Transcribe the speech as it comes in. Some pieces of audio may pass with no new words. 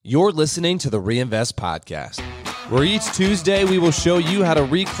You're listening to the Reinvest Podcast, where each Tuesday we will show you how to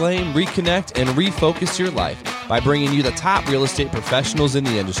reclaim, reconnect, and refocus your life by bringing you the top real estate professionals in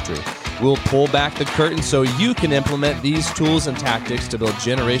the industry. We'll pull back the curtain so you can implement these tools and tactics to build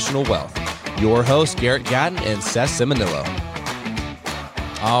generational wealth. Your hosts, Garrett Gatton and Seth Simonillo.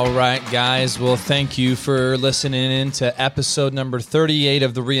 All right, guys. Well, thank you for listening in to episode number 38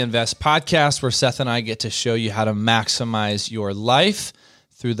 of the Reinvest Podcast, where Seth and I get to show you how to maximize your life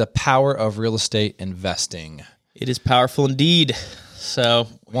through the power of real estate investing. It is powerful indeed. So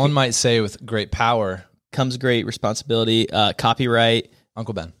one might say with great power comes great responsibility. Copyright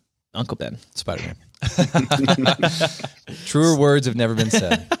Uncle Ben. Uncle Ben. Spider-Man. Truer words have never been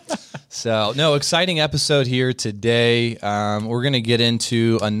said. So, no, exciting episode here today. We're going to get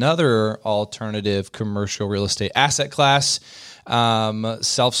into another alternative commercial real estate asset class,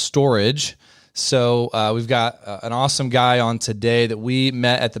 self-storage. So we've got an awesome guy on today that we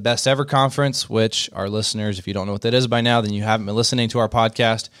met at the Best Ever Conference, which our listeners, if you don't know what that is by now, then you haven't been listening to our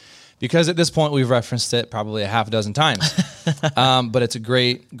podcast, because at this point we've referenced it probably a half a dozen times. But it's a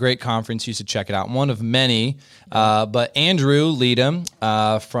great conference. You should check it out. One of many. But Andrew Leedom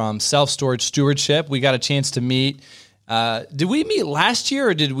from Self-Storage Stewardship, we got a chance to meet. Did we meet last year,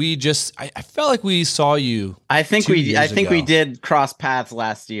 or did we just? I felt like we saw you. I think we did cross paths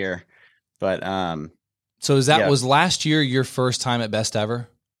last year. But so was last year your first time at Best Ever?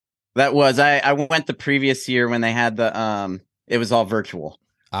 That was. I went the previous year when they had the it was all virtual.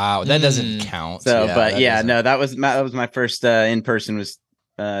 That doesn't count. So, that was my first in person was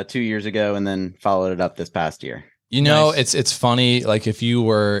 2 years ago, and then followed it up this past year. You know, nice. It's funny, like if you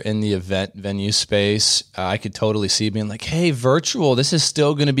were in the event venue space, I could totally see being like, hey, virtual, this is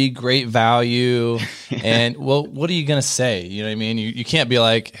still going to be great value. And well, what are you going to say? You know what I mean? You can't be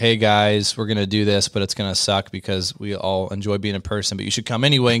like, hey guys, we're going to do this, but it's going to suck because we all enjoy being in person, but you should come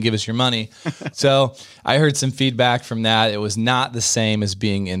anyway and give us your money. So I heard some feedback from that. It was not the same as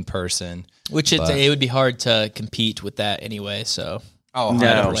being in person. Which it would be hard to compete with that anyway. So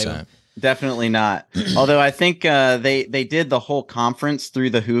 100%. No. Definitely not. Although I think they did the whole conference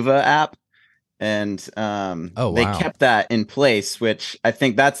through the Hoova app, and they kept that in place, which I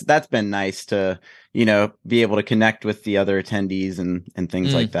think that's been nice to be able to connect with the other attendees and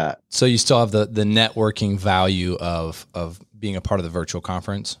things like that. So you still have the networking value of being a part of the virtual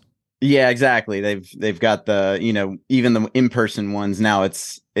conference. Yeah, exactly. They've got the even the in-person ones now.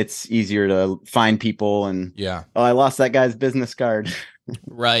 It's easier to find people and I lost that guy's business card.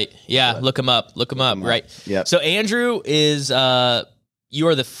 Right. Yeah. Look him up. Right. Yeah. So Andrew is, you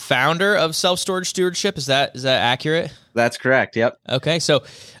are the founder of Self-Storage Stewardship. Is that accurate? That's correct. Yep. Okay. So,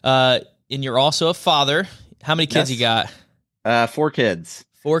 and you're also a father. How many kids you got? 4 kids.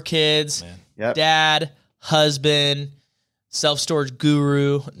 4 kids. Man. Yep. Dad, husband, self-storage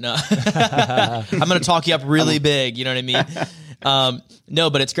guru. No, I'm going to talk you up really big. You know what I mean? No,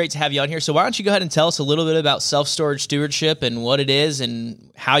 but it's great to have you on here. So why don't you go ahead and tell us a little bit about self-storage stewardship and what it is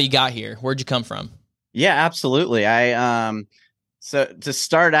and how you got here? Where'd you come from? Yeah, absolutely. So to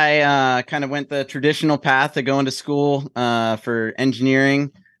start, I kind of went the traditional path of going to school for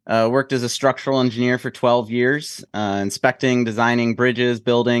engineering. Worked as a structural engineer for 12 years, inspecting, designing bridges,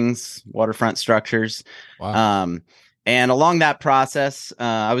 buildings, waterfront structures. Wow. And along that process,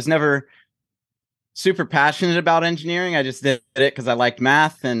 I was never super passionate about engineering. I just did it because I liked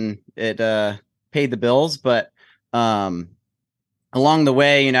math and it paid the bills. But along the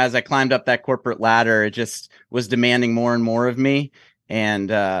way, as I climbed up that corporate ladder, it just was demanding more and more of me.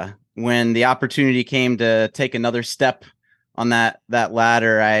 And when the opportunity came to take another step on that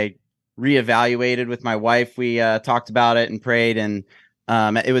ladder, I reevaluated with my wife. We talked about it and prayed. And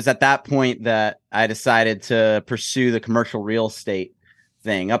it was at that point that I decided to pursue the commercial real estate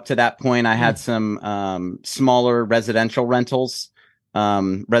thing. Up to that point, I had some smaller residential rentals,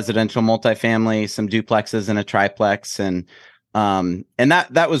 residential multifamily, some duplexes and a triplex, and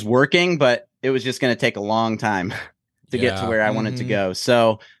that was working, but it was just going to take a long time to get to where I wanted to go.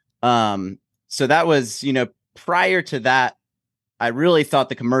 So that was, prior to that, I really thought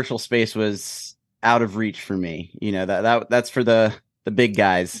the commercial space was out of reach for me. That's for the big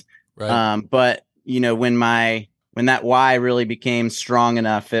guys. Right. But when that why really became strong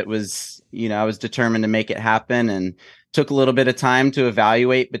enough, it was, I was determined to make it happen, and took a little bit of time to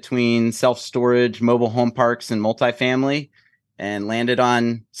evaluate between self-storage, mobile home parks, and multifamily, and landed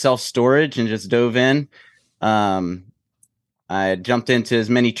on self-storage and just dove in. I jumped into as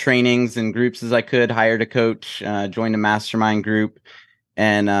many trainings and groups as I could, hired a coach, joined a mastermind group.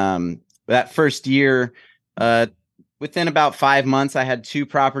 And that first year, within about 5 months, I had 2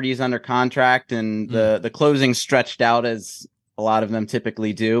 properties under contract, and the closing stretched out as a lot of them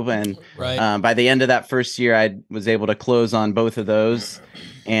typically do. And Right. by the end of that first year, I was able to close on both of those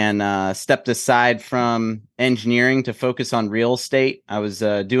and stepped aside from engineering to focus on real estate. I was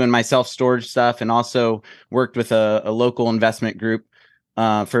doing my self-storage stuff and also worked with a local investment group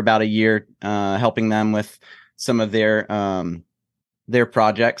for about a year, helping them with some of their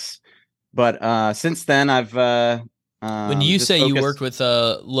projects. But since then, I've when you say you worked with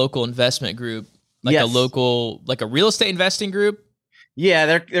a local investment group, like Yes. a local, like a real estate investing group.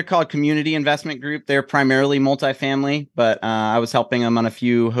 Yeah, they're called Community Investment Group. They're primarily multifamily, but I was helping them on a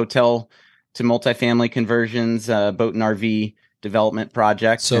few hotel to multifamily conversions, boat and RV development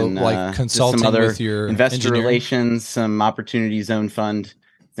projects. So, and, like just consulting some other with your investor engineering? relations, some opportunity zone fund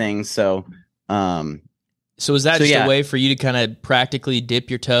things. So, So is that So, just yeah. a way for you to kind of practically dip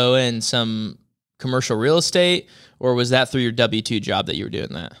your toe in some commercial real estate, or was that through your W-2 job that you were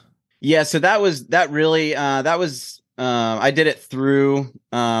doing that? yeah, so that was I did it through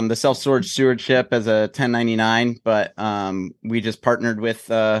the self-storage stewardship as a 1099, but we just partnered with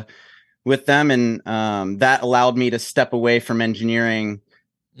them, and that allowed me to step away from engineering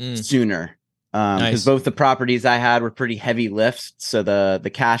sooner, because Nice. both the properties I had were pretty heavy lifts, so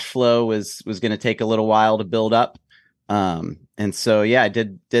the cash flow was going to take a little while to build up, and so yeah, I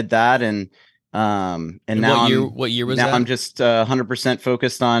did that, and now what year was now that? I'm just 100%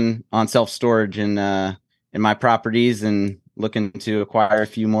 focused on self-storage and in my properties, and looking to acquire a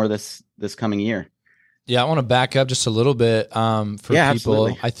few more this coming year. Yeah, I want to back up just a little bit for Yeah, people.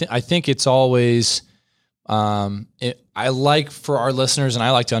 absolutely. I think it's always I like for our listeners, and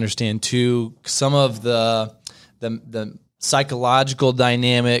I like to understand too, some of the psychological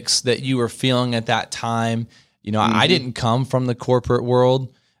dynamics that you were feeling at that time. You know, I didn't come from the corporate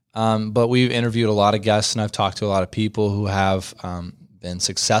world, but we've interviewed a lot of guests, and I've talked to a lot of people who have been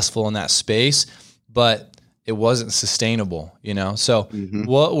successful in that space, but it wasn't sustainable, you know? So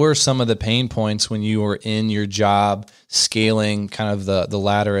what were some of the pain points when you were in your job scaling kind of the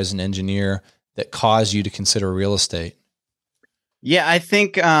ladder as an engineer that caused you to consider real estate? Yeah, I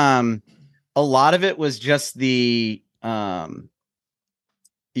think a lot of it was just the I'm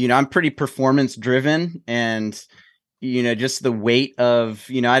pretty performance driven, and just the weight of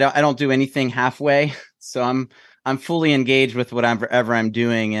I don't do anything halfway, so I'm fully engaged with whatever I'm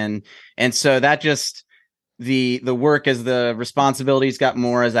doing, and so that just the work, as the responsibilities got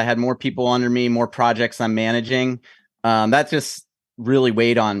more, as I had more people under me, more projects I'm managing, that just really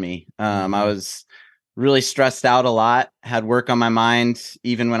weighed on me. I was really stressed out a lot, had work on my mind,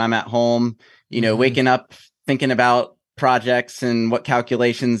 even when I'm at home, waking up thinking about projects and what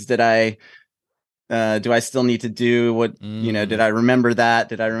calculations do I still need to do? What, did I remember that?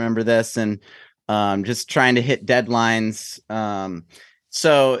 Did I remember this? And just trying to hit deadlines.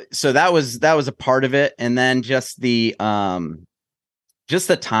 So that was a part of it. And then just the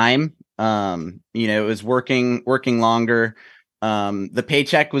time, it was working longer. The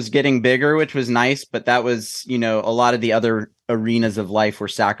paycheck was getting bigger, which was nice, but that was, a lot of the other arenas of life were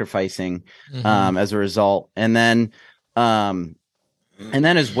sacrificing, as a result. And then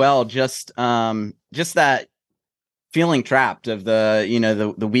as well, just that feeling trapped of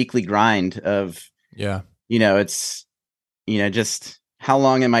the weekly grind of, it's, just how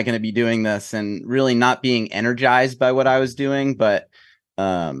long am I going to be doing this, and really not being energized by what I was doing, but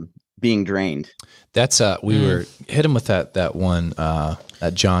being drained. That's we were hit him with that one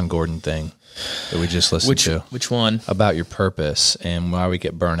that John Gordon thing that we just listened to. Which one? About your purpose and why we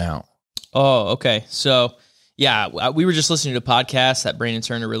get burnt out. Oh, okay. So yeah, we were just listening to a podcast that Brandon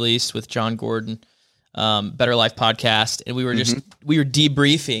Turner released with John Gordon, Better Life podcast, and we were we were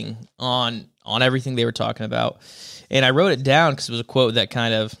debriefing on everything they were talking about. And I wrote it down because it was a quote that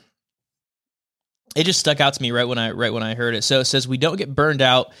kind of, it just stuck out to me right when I heard it. So it says, "We don't get burned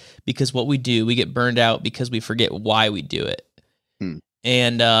out because what we do. We get burned out because we forget why we do it."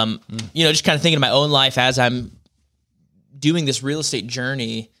 And just kind of thinking of my own life as I'm doing this real estate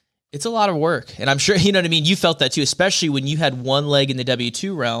journey, it's a lot of work. And I'm sure, you know what I mean? You felt that too, especially when you had one leg in the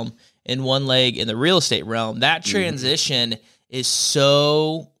W-2 realm and one leg in the real estate realm. That transition is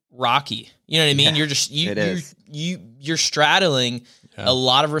so rocky. You know what I mean? Yeah, You're just you're straddling a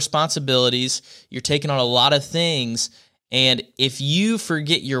lot of responsibilities. You're taking on a lot of things, and if you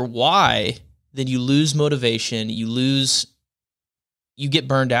forget your why, then you lose motivation. You get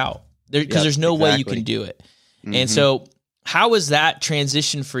burned out because there's no way you can do it. And so, how was that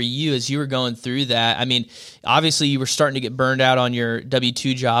transition for you as you were going through that? I mean, obviously you were starting to get burned out on your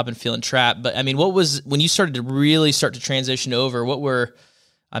W-2 job and feeling trapped. But I mean, what was when you started to really start to transition over? What were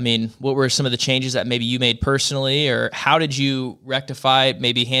some of the changes that maybe you made personally, or how did you rectify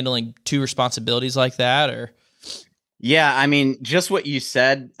maybe handling two responsibilities like that? Or Yeah, I mean, just what you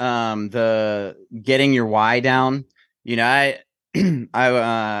said, the getting your why down. I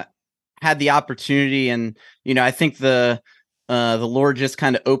I had the opportunity, and I think the Lord just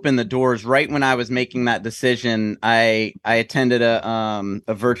kind of opened the doors right when I was making that decision. I attended a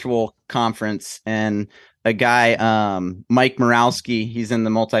virtual conference, and a guy, Mike Morowski, he's in the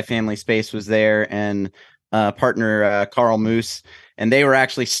multifamily space, was there, and partner Carl Moose, and they were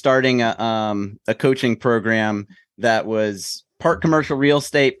actually starting a coaching program that was part commercial real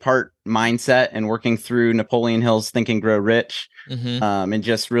estate, part mindset, and working through Napoleon Hill's Think and Grow Rich, and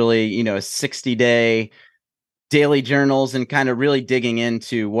just really, a 60-day daily journals, and kind of really digging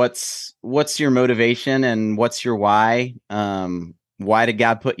into what's your motivation and what's your why. Why did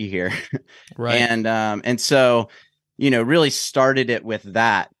God put you here? Right. And so, really started it with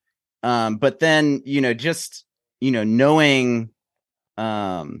that. But then, just,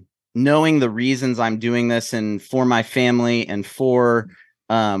 knowing the reasons I'm doing this, and for my family, and for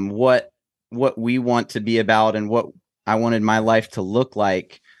what we want to be about, and what I wanted my life to look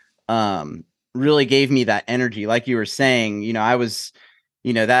like, really gave me that energy. Like you were saying, I was,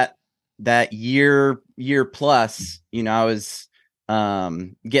 that year plus, I was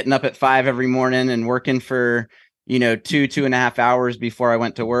getting up at 5 every morning and working for 2.5 hours before I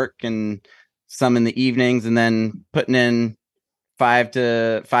went to work, and some in the evenings, and then putting in 5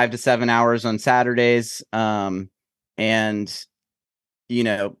 to 7 hours on Saturdays. And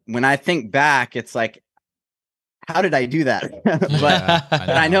when I think back, it's like, how did I do that? But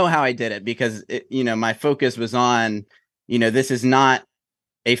I know how I did it, because my focus was on, this is not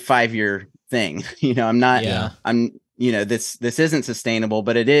a 5-year thing. I'm not, this isn't sustainable,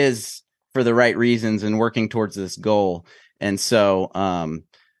 but it is for the right reasons, and working towards this goal. And so,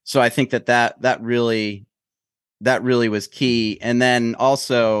 I think that really was key. And then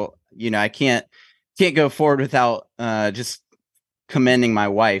also, I can't go forward without just commending my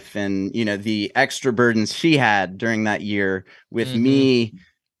wife, and the extra burdens she had during that year with me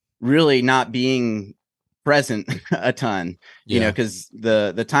really not being present a ton, because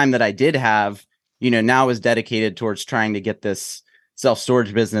the time that I did have, now was dedicated towards trying to get this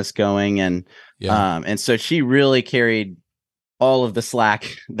self-storage business going. And so she really carried all of the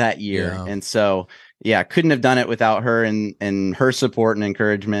slack that year. And so, couldn't have done it without her, and her support and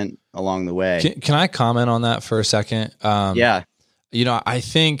encouragement along the way. Can I comment on that for a second? I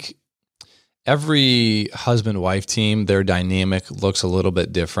think every husband-wife team, their dynamic looks a little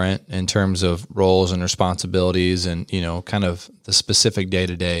bit different in terms of roles and responsibilities, and, kind of the specific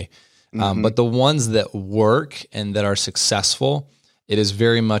day-to-day. But the ones that work and that are successful, it is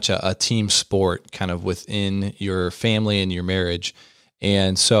very much a team sport, kind of within your family and your marriage.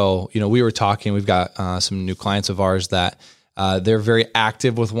 And so, we were talking, we've got some new clients of ours that they're very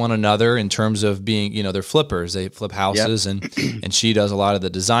active with one another in terms of being, they're flippers. They flip houses, and she does a lot of the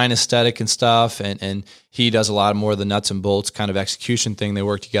design aesthetic and stuff, and he does a lot more of the nuts and bolts kind of execution thing. They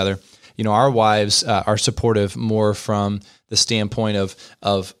work together. Our wives are supportive more from the standpoint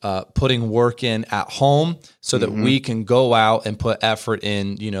of putting work in at home, so that we can go out and put effort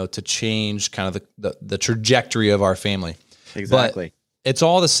in, to change kind of the trajectory of our family. Exactly. But it's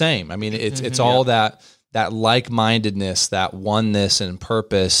all the same. I mean, it's all that like-mindedness, that oneness and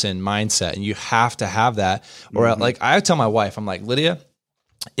purpose and mindset. And you have to have that. Or like I tell my wife, I'm like, Lydia,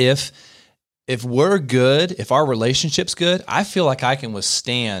 if we're good, if our relationship's good, I feel like I can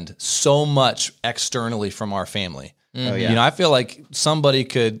withstand so much externally from our family. Oh, yeah. I feel like somebody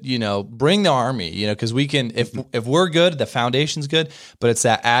could, bring the army, because we can, if we're good, the foundation's good, but it's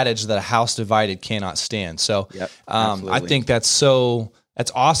that adage that a house divided cannot stand. So I think that's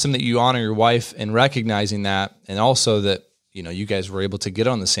awesome that you honor your wife and recognizing that, and also that, you guys were able to get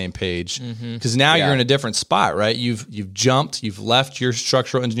on the same page, because now you're in a different spot, right? You've jumped, you've left your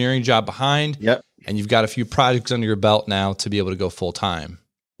structural engineering job behind, and you've got a few projects under your belt now to be able to go full time.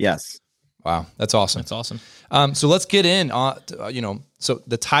 Yes. Wow. That's awesome. That's awesome. So let's get in, so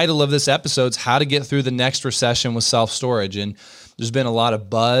the title of this episode is How to Get Through the Next Recession with Self-Storage. And there's been a lot of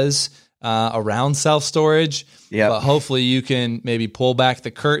buzz around self-storage, but hopefully you can maybe pull back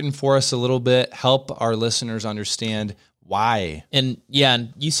the curtain for us a little bit, help our listeners understand why. And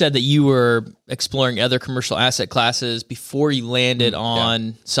you said that you were exploring other commercial asset classes before you landed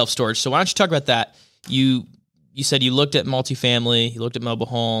on self-storage. So why don't you talk about that? You said you looked at multifamily, you looked at mobile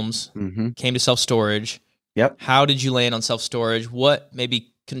homes, came to self-storage. Yep. How did you land on self-storage? What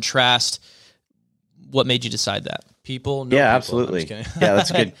maybe contrast, what made you decide that? People? No, absolutely.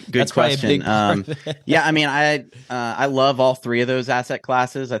 That's a good that's question. I mean, I love all three of those asset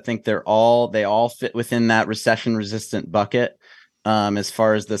classes. I think they all fit within that recession resistant bucket, as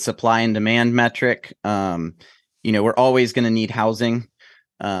far as the supply and demand metric. we're always going to need housing.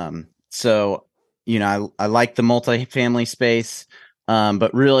 So, I like the multifamily space.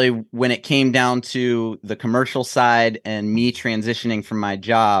 But really, when it came down to the commercial side and me transitioning from my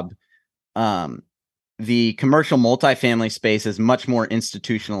job, the commercial multifamily space is much more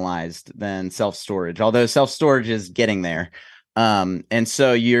institutionalized than self-storage, although self-storage is getting there. And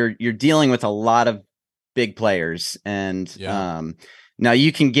so you're dealing with a lot of big players, and now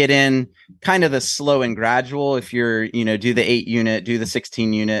you can get in kind of the slow and gradual if you're, do the 8 unit, do the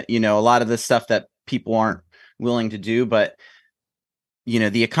 16 unit, a lot of the stuff that people aren't willing to do, but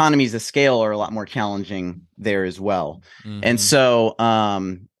the economies of scale are a lot more challenging there as well. And so,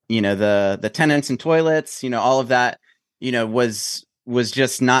 the tenants and toilets, all of that, was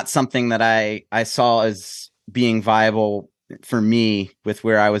just not something that I saw as being viable for me with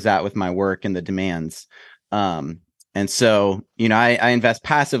where I was at with my work and the demands. And so, I invest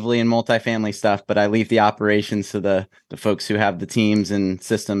passively in multifamily stuff, but I leave the operations to the folks who have the teams and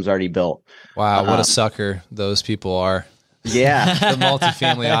systems already built. Wow. What a sucker those people are. Yeah. The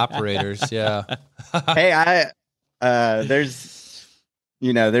multifamily operators. Yeah. Hey, there's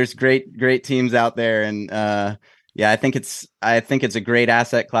great teams out there, and I think it's a great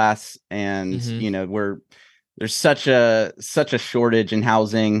asset class, and there's such a shortage in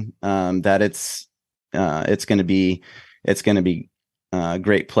housing that it's going to be a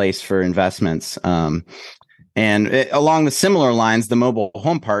great place for investments. And along the similar lines, the mobile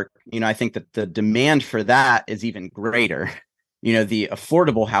home park, I think that the demand for that is even greater. The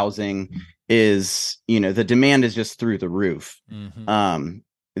affordable housing is, the demand is just through the roof.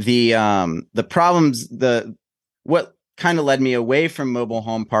 The problems, what kind of led me away from mobile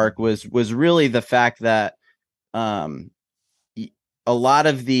home park was really the fact that a lot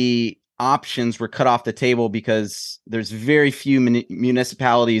of the options were cut off the table because there's very few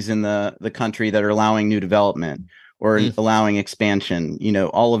municipalities in the country that are allowing new development or allowing expansion,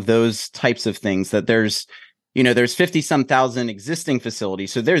 all of those types of things. That there's 50 some thousand existing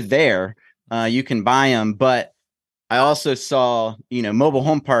facilities. So they're there. You can buy them. But I also saw, mobile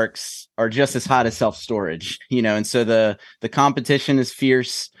home parks are just as hot as self-storage, and so the competition is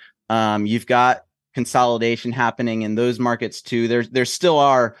fierce. You've got consolidation happening in those markets too. There still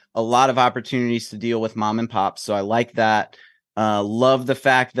are a lot of opportunities to deal with mom and pops. So I like that. Love the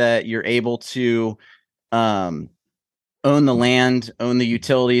fact that you're able to own the land, own the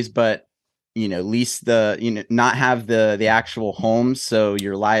utilities, but lease not have the actual homes. So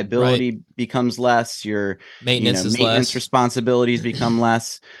your liability becomes less, your maintenance responsibilities become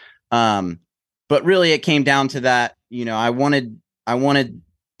less. But really it came down to that, I wanted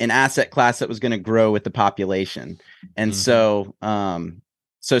an asset class that was going to grow with the population. And so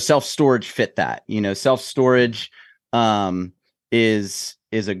self-storage fit that. Self-storage is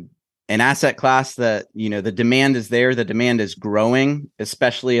an asset class that, the demand is there. The demand is growing,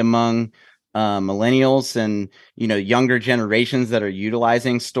 especially among millennials and, younger generations that are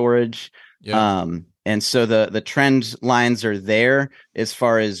utilizing storage. And so the trend lines are there as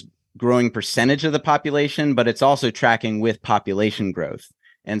far as growing percentage of the population, but it's also tracking with population growth.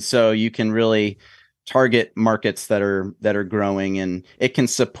 And so you can really target markets that are growing, and it can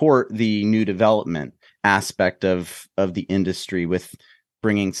support the new development aspect of the industry with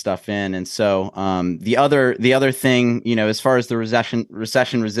bringing stuff in. And so the other thing, as far as the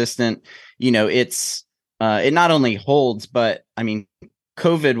recession resistant, it's it not only holds, but I mean,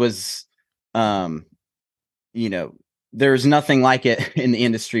 COVID was, there's nothing like it in the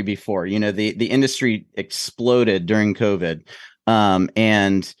industry before. The industry exploded during COVID.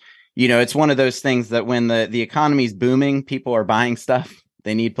 And it's one of those things that when the economy's booming, people are buying stuff.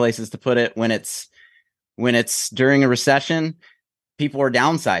 They need places to put it. When it's during a recession, people are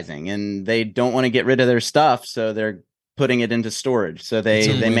downsizing and they don't want to get rid of their stuff. So they're putting it into storage. So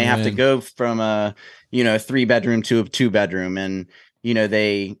they may have to go from a 3-bedroom to a 2-bedroom, and,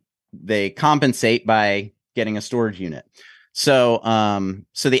 they compensate by getting a storage unit. So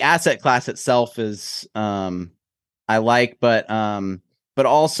the asset class itself is, I like, but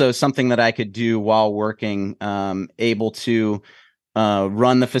also something that I could do while working, able to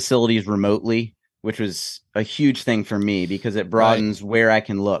run the facilities remotely, which was a huge thing for me because it broadens where I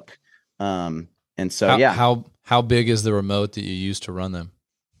can look. And so, how big is the remote that you use to run them?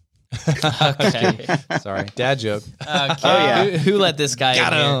 Okay. Sorry, dad joke. Okay. Oh, yeah. Who let this guy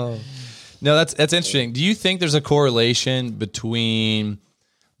in here? No, that's interesting. Do you think there's a correlation between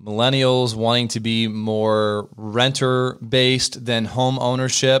millennials wanting to be more renter based than home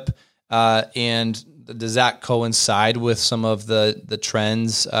ownership, and does that coincide with some of the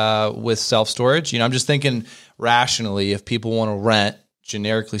trends with self-storage? I'm just thinking rationally, if people want to rent,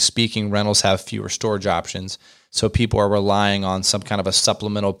 generically speaking, rentals have fewer storage options. So people are relying on some kind of a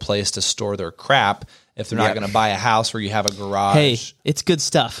supplemental place to store their crap if they're not going to buy a house where you have a garage. Hey, it's good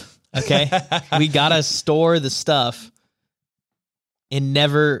stuff. Okay. We got to store the stuff and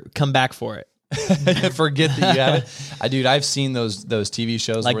never come back for it. Forget that you have it. Dude, I've seen those TV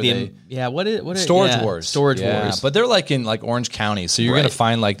shows Like where what Storage Wars. Storage Wars. But they're like in like Orange County. So you're going to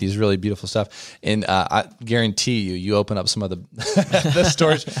find like these really beautiful stuff. And I guarantee you open up some of the the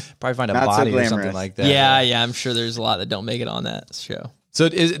storage, probably find a Not so body or glamorous. something like that. Yeah. I'm sure there's a lot that don't make it on that show. So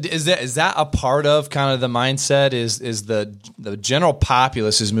is that a part of kind of the mindset? Is the general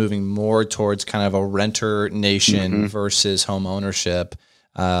populace is moving more towards kind of a renter nation versus home ownership?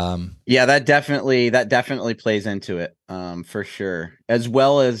 Yeah, that definitely plays into it, for sure. As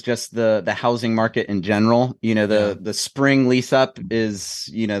well as just the housing market in general. The spring lease up is,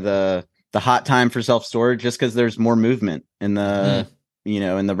 the hot time for self-storage, just because there's more movement in the,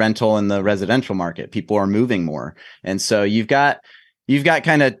 in the rental and the residential market. People are moving more. And so you've got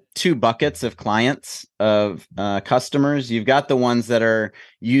kind of two buckets of clients, of customers. You've got the ones that are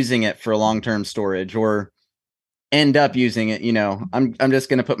using it for long-term storage, or end up using it. I'm just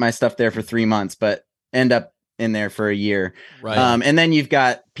going to put my stuff there for 3 months, but end up in there for a year. Right. And then you've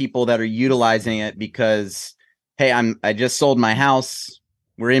got people that are utilizing it because, hey, I just sold my house.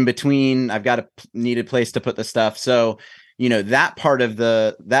 We're in between. I've got a needed place to put the stuff. So, that part of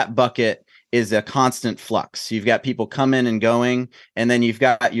that bucket is a constant flux. You've got people coming and going, and then you've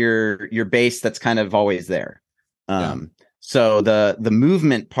got your base that's kind of always there. So the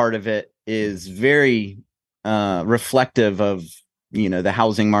movement part of it is very reflective of, the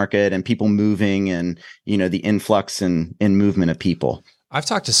housing market and people moving, and, the influx and movement of people. I've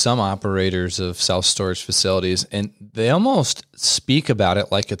talked to some operators of self-storage facilities, and they almost speak about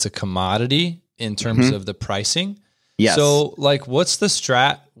it like it's a commodity in terms of the pricing. Yes. So like, what's the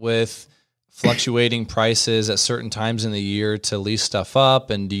strat with fluctuating prices at certain times in the year to lease stuff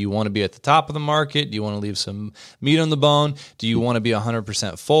up? And do you want to be at the top of the market? Do you want to leave some meat on the bone? Do you want to be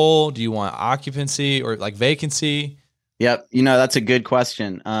 100% full? Do you want occupancy or like vacancy? Yep. That's a good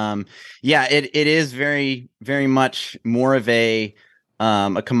question. It is very, very much more of a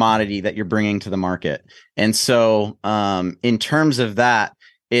commodity that you're bringing to the market. And so, in terms of that,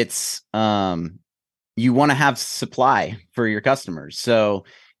 it's, you want to have supply for your customers. So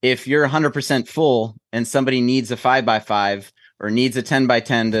if you're 100% full and somebody needs a 5x5 or needs a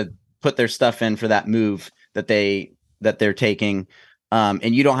 10x10 to put their stuff in for that move that they're taking,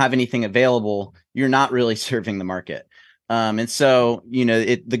 and you don't have anything available, you're not really serving the market. And so,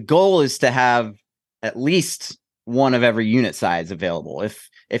 the goal is to have at least one of every unit size available. If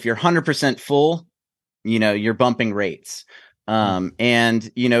you're 100% full, you're bumping rates.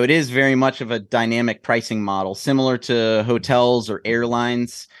 And, it is very much of a dynamic pricing model, similar to hotels or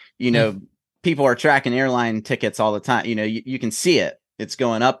airlines. People are tracking airline tickets all the time. You can see it. It's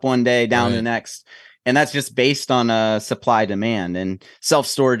going up one day, down the next. And that's just based on supply demand. And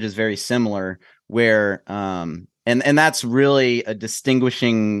self-storage is very similar, where, and that's really a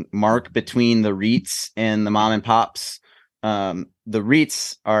distinguishing mark between the REITs and the mom and pops. The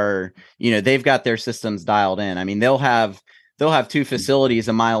REITs are, they've got their systems dialed in. I mean, they'll have two facilities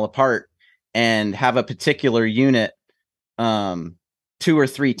a mile apart and have a particular unit 2 or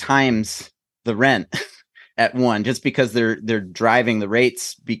 3 times the rent at one, just because they're driving the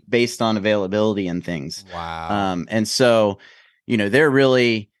rates based on availability and things. Wow. And so, their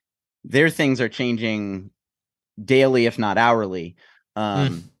things are changing daily, if not hourly.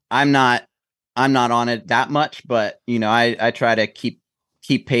 I'm not on it that much, but I try to keep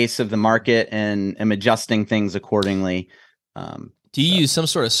pace of the market and am adjusting things accordingly. Do you use some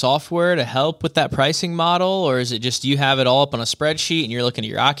sort of software to help with that pricing model, or is it just you have it all up on a spreadsheet and you're looking at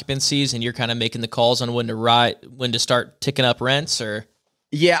your occupancies and you're kind of making the calls on when to start ticking up rents? Or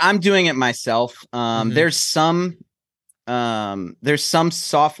yeah, I'm doing it myself. There's some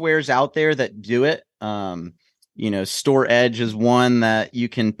softwares out there that do it. Store Edge is one that you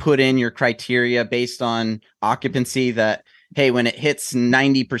can put in your criteria based on occupancy, that, hey, when it hits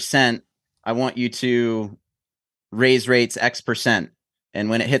 90%, I want you to raise rates X%. And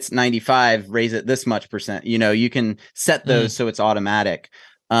when it hits 95, raise it this much percent. You can set those so it's automatic.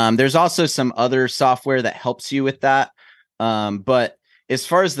 There's also some other software that helps you with that. But as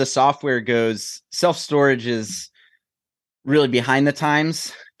far as the software goes, self-storage is really behind the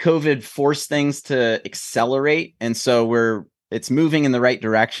times. COVID forced things to accelerate. And so it's moving in the right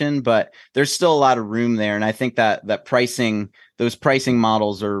direction, but there's still a lot of room there. And I think that those pricing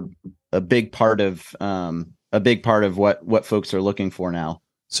models are a big part of what folks are looking for now.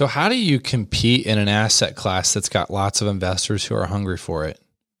 So how do you compete in an asset class that's got lots of investors who are hungry for it?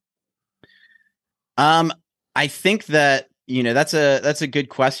 I think that, that's a good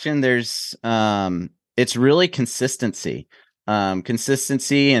question. There's, it's really consistency,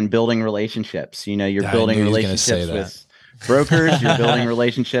 and building relationships. You're Yeah, I building knew he was gonna say relationships with brokers, you're building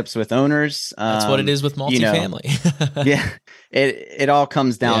relationships with owners. That's what it is with multifamily. Yeah, it all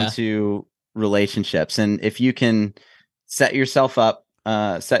comes down Yeah. to relationships. And if you can set yourself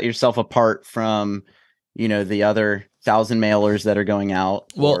apart from, the other 1,000 mailers that are going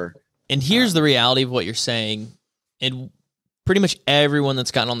out. Well, and here's the reality of what you're saying. And pretty much everyone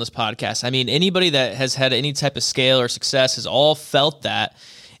that's gotten on this podcast, I mean, anybody that has had any type of scale or success has all felt that.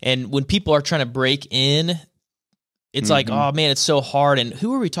 And when people are trying to break in, it's like, oh man, it's so hard. And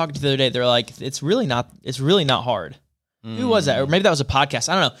who were we talking to the other day? They're like, it's really not hard. Who was that? Or maybe that was a podcast.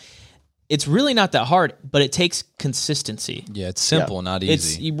 I don't know. It's really not that hard, but it takes consistency. Yeah, it's simple, not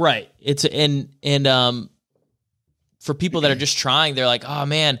easy. It's right. It's and for people that are just trying, they're like, oh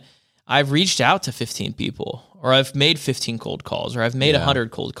man, I've reached out to 15 people, or I've made 15 cold calls, or I've made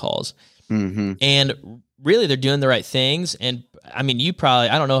 100 cold calls. And really they're doing the right things. And I mean, you probably,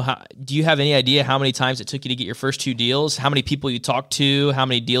 I don't know do you have any idea how many times it took you to get your first 2 deals? How many people you talked to? How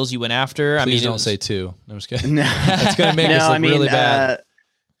many deals you went after? Please don't say 2. I'm just kidding. No. That's going to make us look really bad.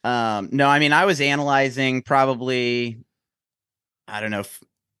 No, I mean, I was analyzing probably, I don't know,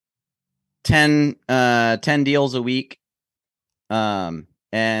 10 deals a week.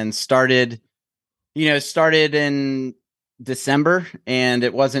 And started in December, and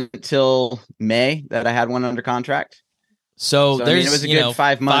it wasn't until May that I had one under contract. So there's, I mean, it was a good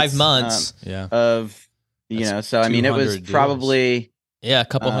 5 months. 5 months. Of, so I mean, it was deals. Probably a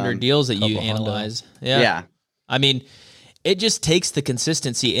couple hundred deals that you analyze. Yeah. I mean, it just takes the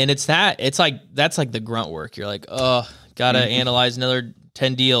consistency, and it's like, that's like the grunt work. You're like, oh, gotta analyze another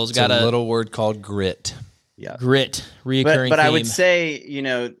 10 deals. It's a little word called grit. Yeah. Grit, reoccurring but theme. I would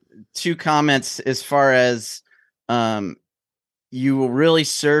say, 2 comments as far as, you will really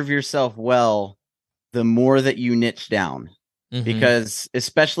serve yourself well the more that you niche down. Because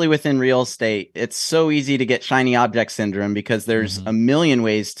especially within real estate, it's so easy to get shiny object syndrome, because there's a million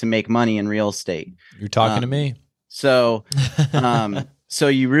ways to make money in real estate. You're talking to me. So, so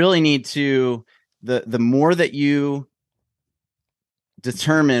you really need to, the more that you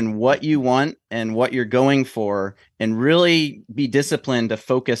determine what you want and what you're going for, and really be disciplined to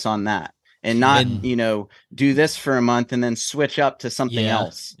focus on that, and not, do this for a month and then switch up to something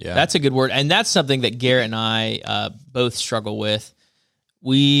else. Yeah. That's a good word. And that's something that Garrett and I both struggle with.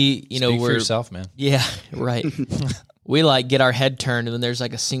 We, Speak for yourself, man. Yeah, right. We get our head turned when there's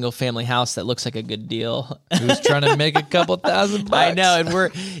like a single family house that looks like a good deal. Who's trying to make a couple $1,000? I know. And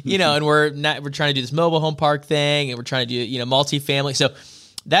we're trying to do this mobile home park thing, and we're trying to do, multifamily. So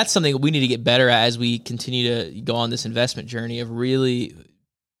that's something we need to get better at as we continue to go on this investment journey of really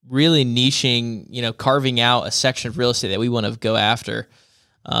niching, carving out a section of real estate that we want to go after.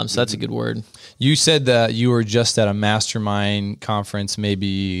 So that's a good word. You said that you were just at a mastermind conference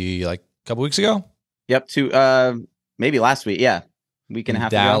maybe like a couple weeks ago? Yep. Maybe last week. Yeah. Week and a half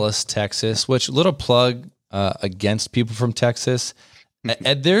Dallas, ago. Texas, which little plug against people from Texas.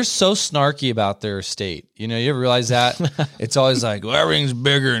 They're so snarky about their state. You ever realize that? It's always like, well, everything's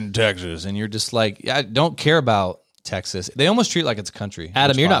bigger in Texas. And you're just like, I don't care about Texas. They almost treat it like it's a country.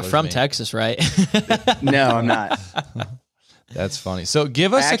 Adam, you're not from Texas, right? No, I'm not. That's funny. So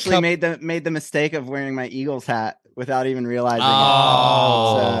give us I actually made the mistake of wearing my Eagles hat without even realizing it.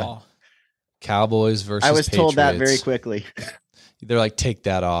 So, Cowboys versus I was told that Patriots. very quickly. They're like, take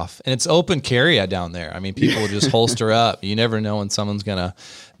that off. And it's open carry down there. I mean, people just holster up. You never know when someone's gonna.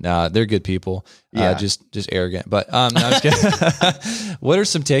 Nah, they're good people. Yeah. Just arrogant. But no, I'm just kidding. What are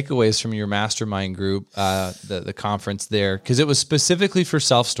some takeaways from your mastermind group, the conference there? Because it was specifically for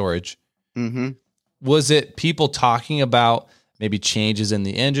self-storage. Was it people talking about maybe changes in the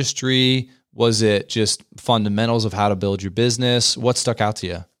industry? Was it just fundamentals of how to build your business? What stuck out to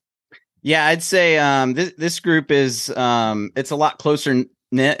you? Yeah, I'd say this group is it's a lot closer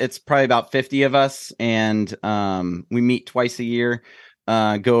knit. It's probably about 50 of us, and we meet twice a year.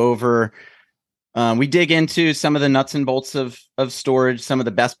 Go over, we dig into some of the nuts and bolts of storage, some of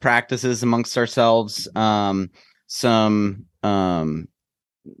the best practices amongst ourselves, some the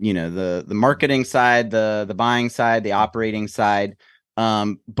marketing side, the buying side, the operating side.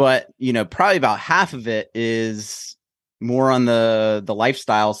 But probably about half of it is more on the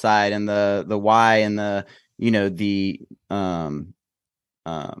lifestyle side, and the why, and the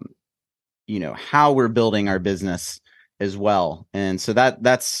how we're building our business as well. And so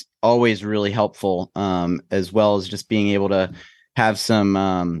that's always really helpful, as well as just being able to have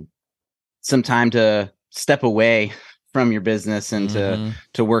some time to step away from your business and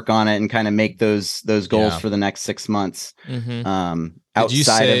to work on it and kind of make those goals for the next 6 months.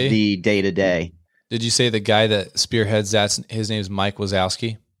 Outside of the day to day. Did you say the guy that spearheads his name is Mike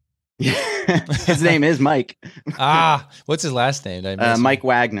Wazowski? His name is Mike. What's his last name? Mike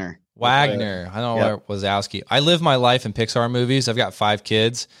Wagner. I don't know Wazowski. I live my life in Pixar movies. I've got 5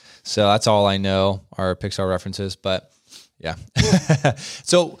 kids, so that's all I know are Pixar references. But yeah.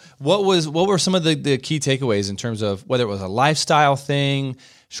 So what were some of the key takeaways in terms of whether it was a lifestyle thing,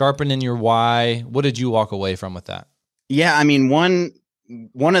 sharpening your why? What did you walk away from with that? Yeah, I mean, one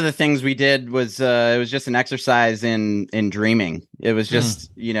of the things we did was it was just an exercise in dreaming. It was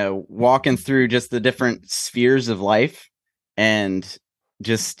just walking through just the different spheres of life and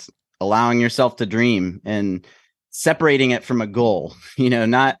just allowing yourself to dream and separating it from a goal.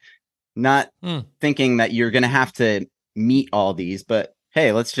 Not thinking that you're going to have to meet all these, but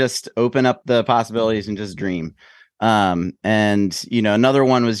hey, let's just open up the possibilities and just dream. Another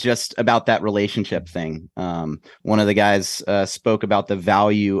one was just about that relationship thing. One of the guys spoke about the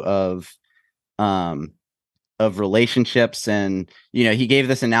value of relationships, and he gave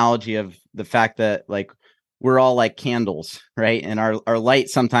this analogy of the fact that like we're all like candles, right? And our light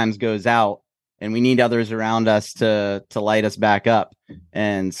sometimes goes out, and we need others around us to light us back up.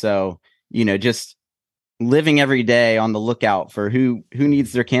 And so just living every day on the lookout for who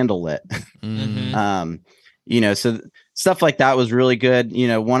needs their candle lit. So stuff like that was really good.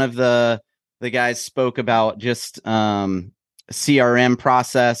 One of the guys spoke about just CRM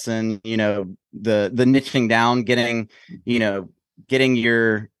process and the niching down, getting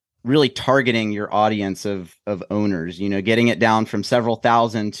your really targeting your audience of owners, getting it down from several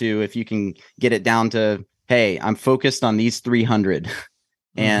thousand to, if you can get it down to, hey, I'm focused on these 300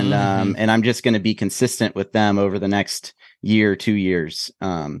 and I'm just going to be consistent with them over the next year, 2 years.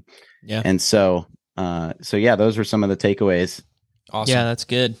 And so yeah, those were some of the takeaways. Awesome. Yeah, that's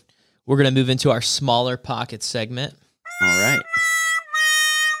good. We're going to move into our smaller pocket segment. All right.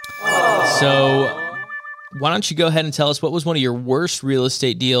 So why don't you go ahead and tell us what was one of your worst real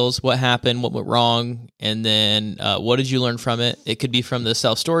estate deals? What happened? What went wrong? And then what did you learn from it? It could be from the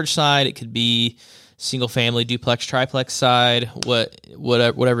self-storage side. It could be single family, duplex, triplex side,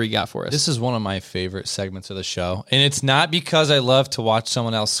 whatever you got for us. This is one of my favorite segments of the show. And it's not because I love to watch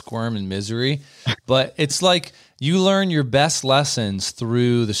someone else squirm in misery, but it's like you learn your best lessons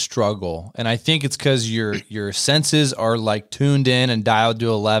through the struggle. And I think it's because your senses are like tuned in and dialed to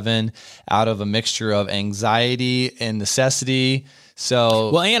 11 out of a mixture of anxiety and necessity.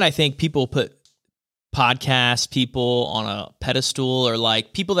 So, well, and I think people put podcast people on a pedestal, or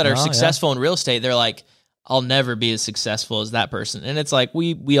like people that are successful in real estate. They're like, I'll never be as successful as that person. And it's like,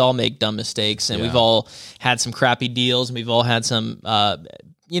 we all make dumb mistakes, and we've all had some crappy deals, and we've all had some,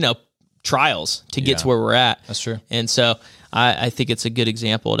 trials to get to where we're at. That's true. And so I think it's a good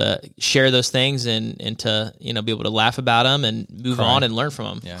example to share those things and to, be able to laugh about them and move on and learn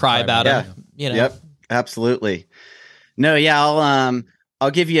from them, cry about them. Yep. Absolutely. No. Yeah. I'll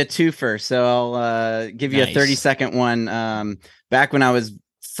give you a 2 first. So I'll give you a 30-second one. Back when I was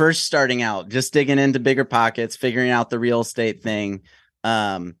first starting out, just digging into bigger pockets, figuring out the real estate thing.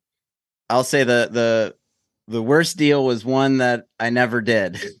 I'll say the worst deal was one that I never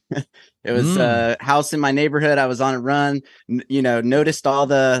did. It was a house in my neighborhood. I was on a run, noticed all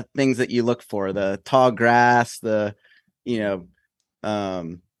the things that you look for, the tall grass, the,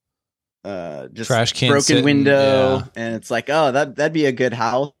 just trash can broken sitting, window. And it's like, oh, that'd be a good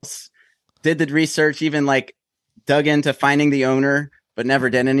house. Did the research, even like dug into finding the owner, but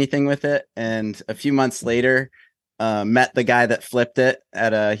never did anything with it. And a few months later, met the guy that flipped it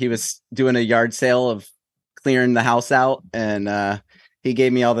he was doing a yard sale of clearing the house out, and he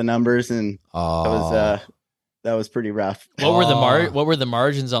gave me all the numbers, and that was pretty rough. What were the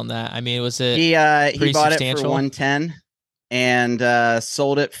margins on that? I mean, was it he bought it for 110 and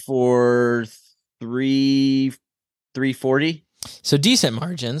sold it for 340. So decent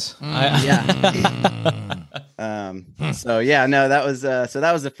margins. So yeah, no, that was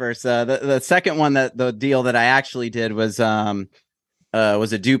the first. The second one, the deal that I actually did was a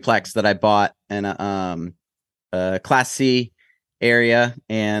duplex that I bought in a Class C area,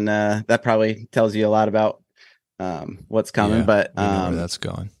 and that probably tells you a lot about what's coming. But we know where that's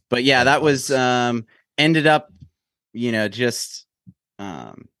going. But yeah, that was ended up, just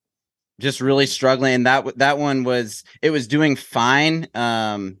really struggling. That one was doing fine.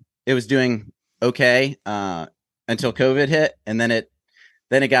 It was doing okay until COVID hit, and then it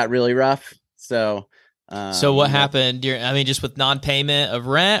got really rough. So what happened? Just with non-payment of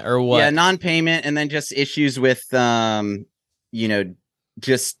rent or what? Yeah, non-payment, and then just issues with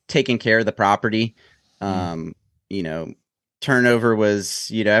just taking care of the property. turnover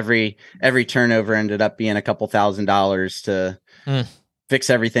was, every turnover ended up being a couple $1,000s to fix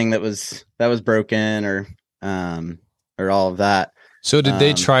everything that was broken or all of that. So did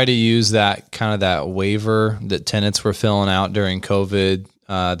they try to use that kind of that waiver that tenants were filling out during COVID,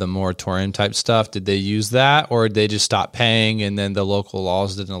 the moratorium type stuff? Did they use that, or did they just stop paying and then the local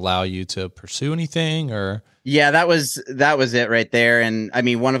laws didn't allow you to pursue anything? Or yeah, that was it right there. And I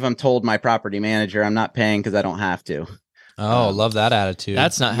mean, one of them told my property manager, "I'm not paying because I don't have to." Oh, love that attitude.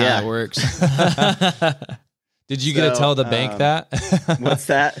 That's not how it works. Did you get to tell the bank that? What's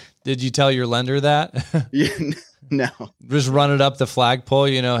that? Did you tell your lender that? No. Just run it up the flagpole,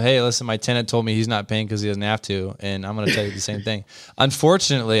 hey, listen, my tenant told me he's not paying because he doesn't have to, and I'm going to tell you the same thing.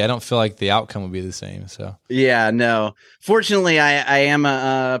 Unfortunately, I don't feel like the outcome would be the same. So yeah, no. Fortunately, I am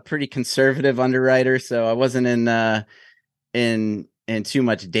a pretty conservative underwriter, so I wasn't in too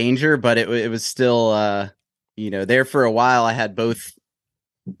much danger, but it was still there for a while. I had both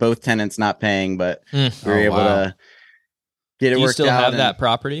tenants not paying, but we were able to get it worked out. Do you still have that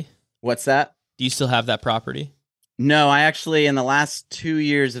property? What's that? Do you still have that property? No, I actually, in the last 2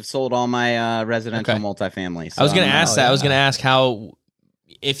 years, have sold all my residential multifamily. So I was going to ask that. I was going to ask how,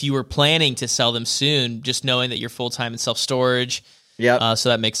 if you were planning to sell them soon, just knowing that you're full-time in self-storage. Yep. So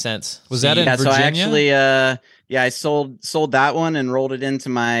that makes sense. Was that in Virginia? So I actually, I sold that one and rolled it into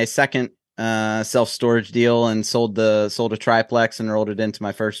my second self-storage deal, and sold a triplex and rolled it into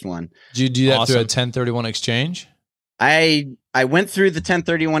my first one. Did you do that through a 1031 exchange? I went through the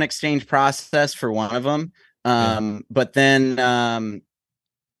 1031 exchange process for one of them, but then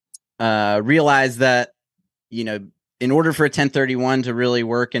realized that in order for a 1031 to really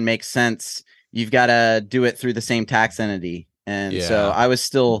work and make sense, you've got to do it through the same tax entity. And so I was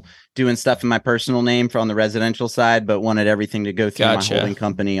still doing stuff in my personal name on the residential side, but wanted everything to go through my holding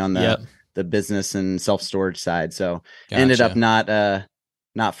company on the business and self-storage side. So ended up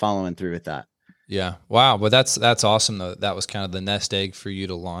not following through with that. Yeah. Wow. But that's awesome though. That was kind of the nest egg for you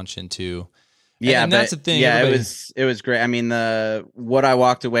to launch into. Yeah. And that's the thing. Yeah, it was great. I mean, what I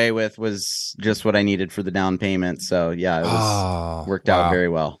walked away with was just what I needed for the down payment. So yeah, it was worked out very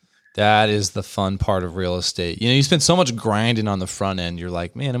well. That is the fun part of real estate. You spend so much grinding on the front end. You're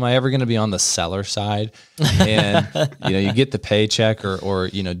like, man, am I ever going to be on the seller side? And, you get the paycheck or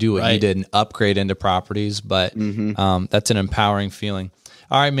do what you did and upgrade into properties. But that's an empowering feeling.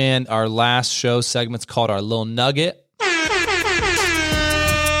 All right, man, our last show segment's called our Little Nugget.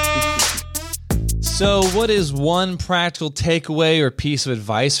 So what is one practical takeaway or piece of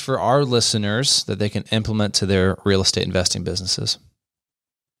advice for our listeners that they can implement to their real estate investing businesses?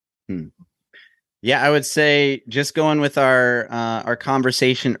 Yeah, I would say just going with our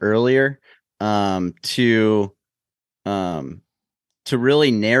conversation earlier, to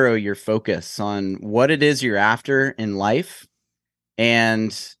really narrow your focus on what it is you're after in life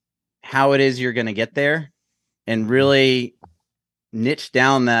and how it is you're going to get there, and really niche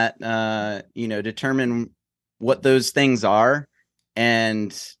down that, determine what those things are,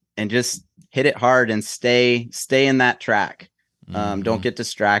 and just hit it hard and stay in that track. Don't get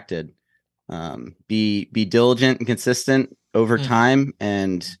distracted. Be diligent and consistent over time,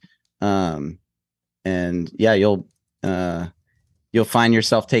 and yeah, you'll find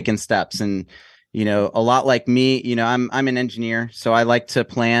yourself taking steps. And a lot like me, I'm an engineer, so I like to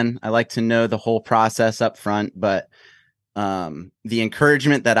plan. I like to know the whole process up front. But the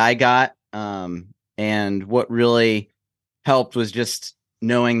encouragement that I got, and what really helped, was just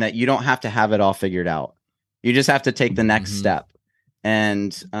knowing that you don't have to have it all figured out. You just have to take the next step.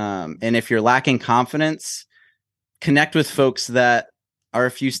 And if you're lacking confidence, connect with folks that are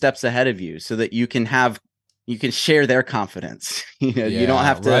a few steps ahead of you, so that you can share their confidence. You don't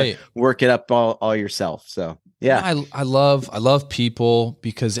have to work it up all yourself. So yeah, I love people,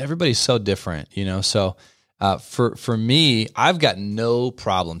 because everybody's so different, so for me, I've got no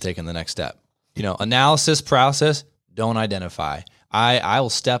problem taking the next step. Analysis paralysis, don't identify. I will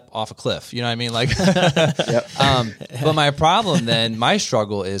step off a cliff. You know what I mean? Like, but my problem then, my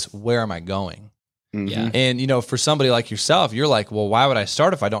struggle is, where am I going? Yeah. And, for somebody like yourself, you're like, well, why would I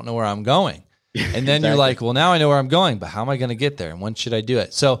start if I don't know where I'm going? And then you're like, well, now I know where I'm going, but how am I going to get there? And when should I do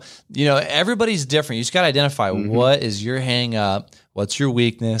it? So, everybody's different. You just got to identify what is your hang up, what's your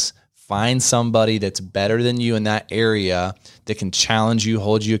weakness, find somebody that's better than you in that area that can challenge you,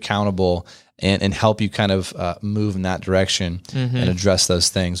 hold you accountable, and help you kind of move in that direction and address those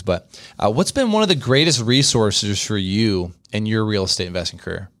things. But what's been one of the greatest resources for you in your real estate investing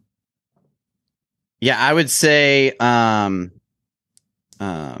career? Yeah, I would say the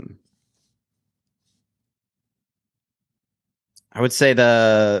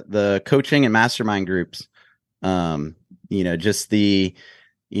coaching and mastermind groups. Just the,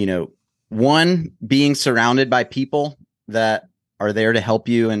 one, being surrounded by people that are there to help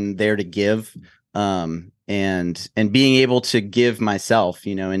you and there to give, and being able to give myself,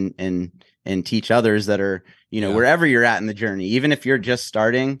 and teach others that are, wherever you're at in the journey, even if you're just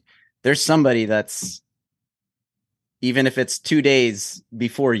starting, there's somebody that's, even if it's 2 days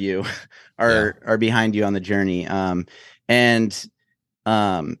before you are behind you on the journey. And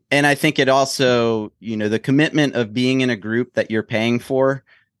I think it also, the commitment of being in a group that you're paying for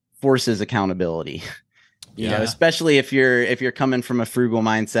forces accountability, especially if you're coming from a frugal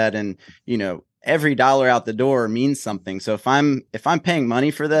mindset and, every dollar out the door means something. So if I'm paying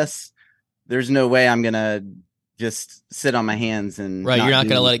money for this, there's no way I'm going to just sit on my hands and you're not going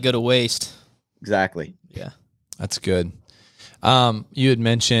to let it go to waste. Exactly. Yeah. That's good. You had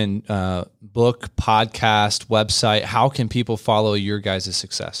mentioned book, podcast, website. How can people follow your guys'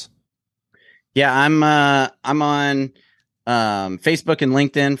 success? Yeah, I'm on Facebook and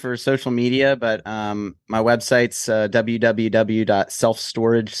LinkedIn for social media, but my website's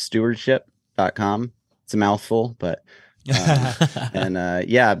www.selfstoragestewardship.com. It's a mouthful, but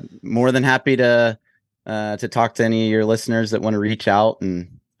more than happy to talk to any of your listeners that want to reach out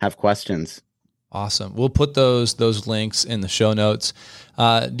and have questions. Awesome. We'll put those links in the show notes.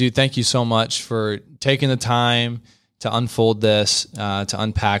 Dude, thank you so much for taking the time to unfold this, to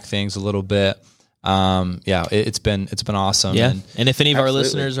unpack things a little bit. It's been awesome. Yeah. And if any of Absolutely. our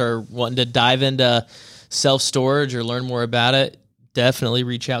listeners are wanting to dive into self-storage or learn more about it, definitely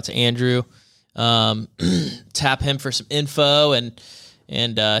reach out to Andrew. Tap him for some info, and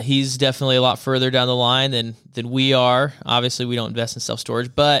he's definitely a lot further down the line than we are. Obviously, we don't invest in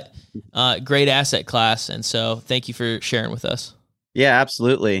self-storage, but great asset class. And so thank you for sharing with us. Yeah,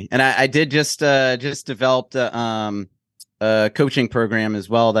 absolutely. And I did just developed a coaching program as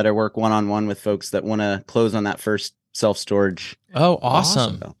well that I work one-on-one with folks that want to close on that first self-storage. Oh,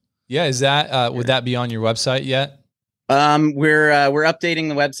 awesome. Yeah. Is that, would that be on your website yet? We're updating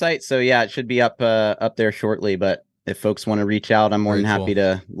the website. So yeah, it should be up there shortly, but if folks want to reach out, I'm more than happy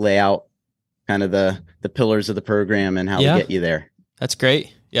to lay out kind of the pillars of the program and how we get you there. That's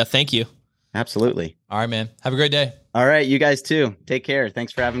great. Yeah. Thank you. Absolutely. All right, man. Have a great day. All right. You guys too. Take care.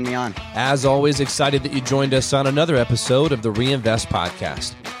 Thanks for having me on. As always, excited that you joined us on another episode of the Reinvest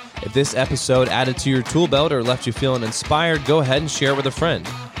Podcast. If this episode added to your tool belt or left you feeling inspired, go ahead and share it with a friend.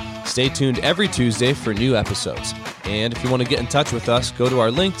 Stay tuned every Tuesday for new episodes. And if you want to get in touch with us, go to our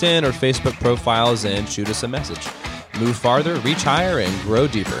LinkedIn or Facebook profiles and shoot us a message. Move farther, reach higher, and grow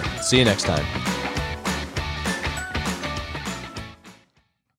deeper. See you next time.